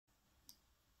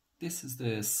This is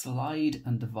the slide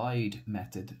and divide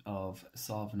method of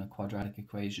solving a quadratic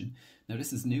equation. Now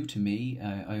this is new to me.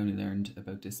 I only learned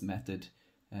about this method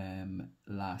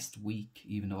last week,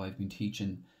 even though I've been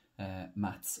teaching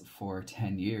maths for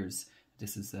 10 years.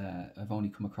 This is I've only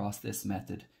come across this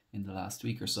method in the last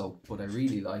week or so, but I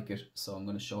really like it, so I'm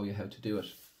going to show you how to do it.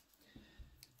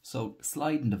 So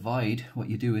slide and divide,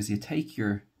 what you do is you take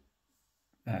your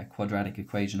quadratic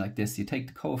equation like this, you take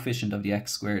the coefficient of the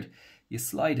x squared, you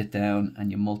slide it down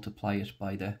and you multiply it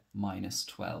by the minus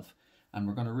 12. And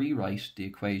we're going to rewrite the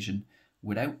equation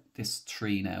without this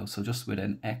 3 now, so just with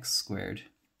an x squared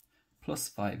plus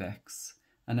 5x,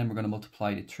 and then we're going to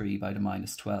multiply the 3 by the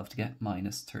minus 12 to get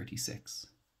minus 36.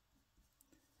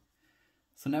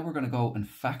 So now we're going to go and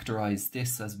factorize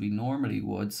this as we normally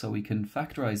would. So we can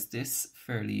factorize this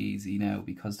fairly easy now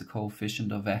because the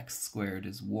coefficient of x squared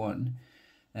is 1.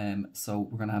 So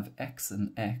we're going to have x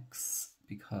and x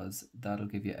because that'll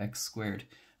give you x squared.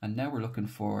 And now we're looking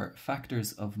for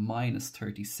factors of minus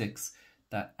 36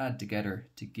 that add together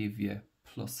to give you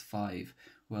plus 5.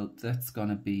 Well, that's going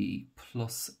to be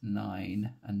plus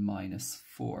 9 and minus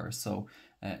 4. So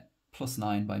plus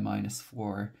 9 by minus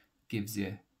 4 gives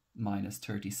you minus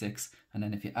 36. And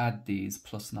then if you add these,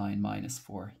 plus 9 minus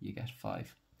 4, you get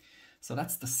 5. So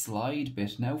that's the slide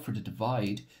bit. Now for the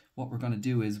divide, what we're going to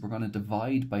do is we're going to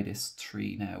divide by this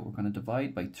 3 now. We're going to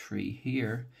divide by 3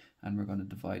 here, and we're going to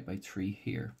divide by 3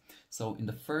 here. So in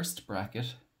the first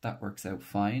bracket, that works out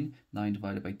fine. 9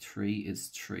 divided by 3 is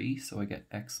 3, so I get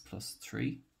x plus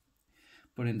 3.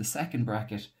 But in the second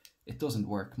bracket, it doesn't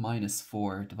work. Minus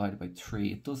 4 divided by 3,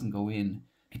 it doesn't go in.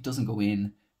 It doesn't go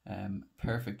in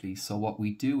perfectly. So what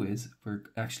we do is we're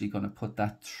actually going to put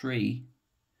that 3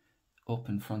 up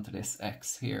in front of this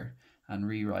x here and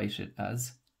rewrite it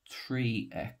as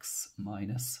 3x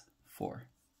minus 4.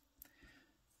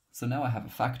 So now I have a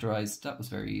factorized. That was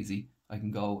very easy. I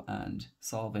can go and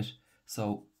solve it.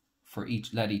 So for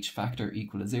each, let each factor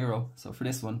equal to 0. So for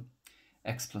this one,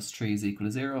 x plus 3 is equal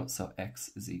to 0, so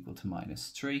x is equal to minus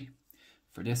 3.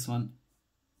 For this one,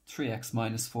 3x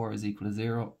minus 4 is equal to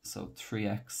 0, so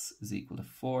 3x is equal to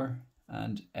 4,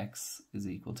 and x is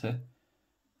equal to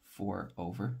 4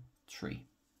 over 3.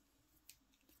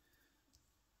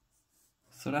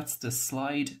 So that's the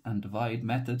slide and divide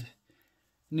method.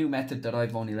 New method that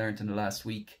I've only learned in the last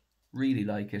week. Really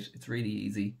like it. It's really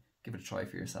easy. Give it a try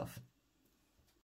for yourself.